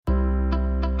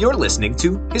You're listening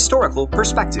to Historical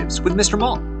Perspectives with Mr.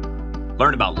 Malt.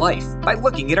 Learn about life by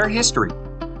looking at our history.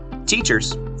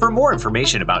 Teachers, for more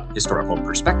information about historical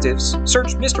perspectives,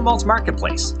 search Mr. Malt's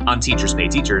Marketplace on Teachers Pay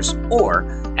Teachers or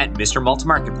at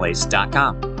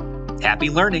mrmaltmarketplace.com. Happy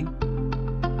learning!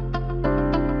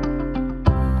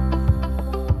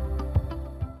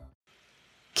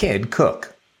 Kid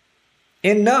Cook.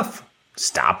 Enough!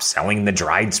 Stop selling the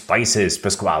dried spices,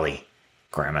 Pasquale,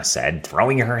 Grandma said,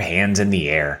 throwing her hands in the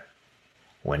air.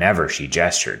 Whenever she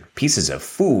gestured, pieces of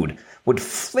food would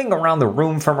fling around the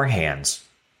room from her hands.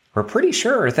 We're pretty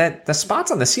sure that the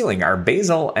spots on the ceiling are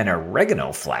basil and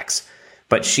oregano flecks,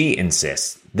 but she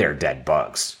insists they're dead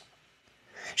bugs.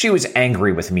 She was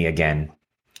angry with me again.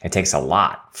 It takes a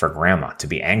lot for Grandma to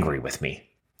be angry with me.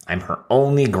 I'm her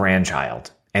only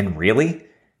grandchild, and really,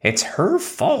 it's her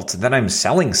fault that I'm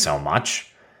selling so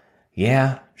much.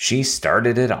 Yeah, she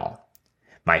started it all.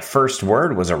 My first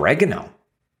word was oregano.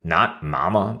 Not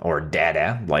mama or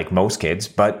dada like most kids,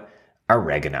 but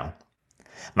oregano.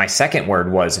 My second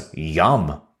word was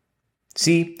yum.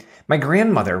 See, my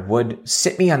grandmother would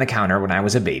sit me on the counter when I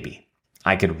was a baby.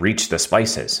 I could reach the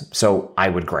spices, so I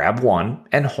would grab one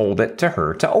and hold it to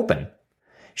her to open.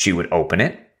 She would open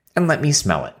it and let me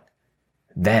smell it.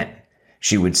 Then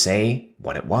she would say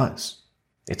what it was.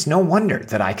 It's no wonder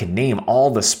that I could name all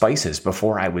the spices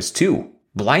before I was 2,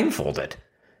 blindfolded.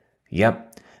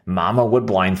 Yep, Mama would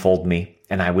blindfold me,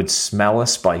 and I would smell a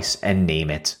spice and name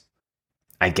it.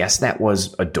 I guess that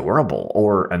was adorable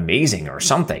or amazing or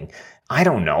something. I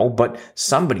don't know, but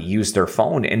somebody used their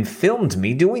phone and filmed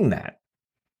me doing that.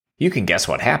 You can guess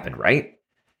what happened, right?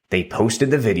 They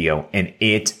posted the video, and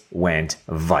it went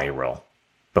viral.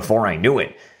 Before I knew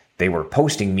it, they were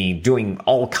posting me doing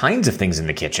all kinds of things in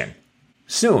the kitchen.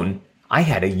 Soon, I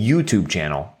had a YouTube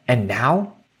channel, and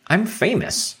now I'm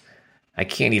famous. I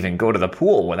can't even go to the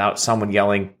pool without someone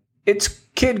yelling, "It's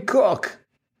Kid Cook!"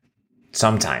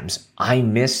 Sometimes I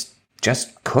miss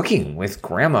just cooking with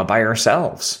Grandma by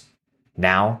ourselves.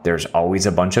 Now there's always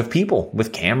a bunch of people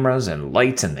with cameras and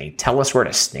lights, and they tell us where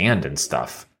to stand and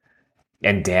stuff.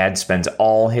 And Dad spends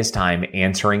all his time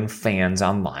answering fans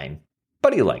online,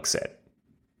 but he likes it.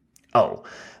 Oh,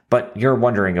 but you're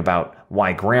wondering about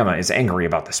why Grandma is angry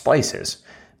about the spices.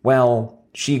 Well,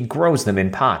 she grows them in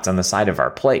pots on the side of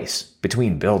our place,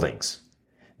 between buildings.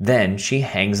 Then she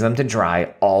hangs them to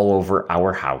dry all over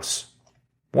our house.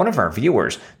 One of our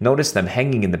viewers noticed them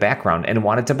hanging in the background and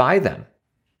wanted to buy them.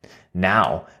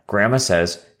 Now, Grandma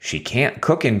says she can't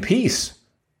cook in peace.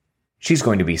 She's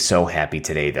going to be so happy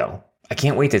today, though. I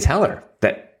can't wait to tell her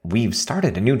that we've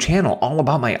started a new channel all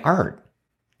about my art.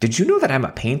 Did you know that I'm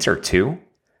a painter, too?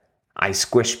 I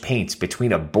squish paints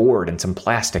between a board and some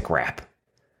plastic wrap.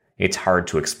 It's hard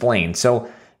to explain,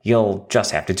 so you'll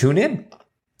just have to tune in.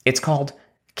 It's called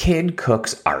Kid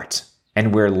Cooks Art,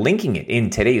 and we're linking it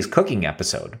in today's cooking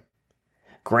episode.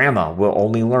 Grandma will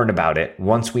only learn about it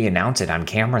once we announce it on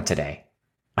camera today.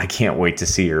 I can't wait to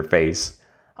see her face.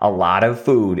 A lot of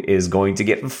food is going to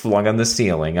get flung on the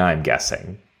ceiling, I'm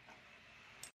guessing.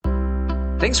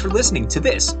 Thanks for listening to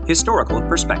this Historical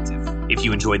Perspective. If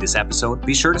you enjoyed this episode,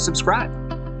 be sure to subscribe.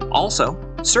 Also,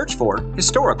 search for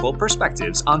Historical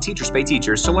Perspectives on Teachers Pay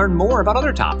Teachers to learn more about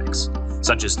other topics,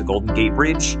 such as the Golden Gate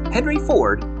Bridge, Henry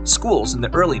Ford, schools in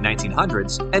the early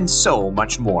 1900s, and so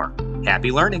much more.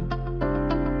 Happy learning!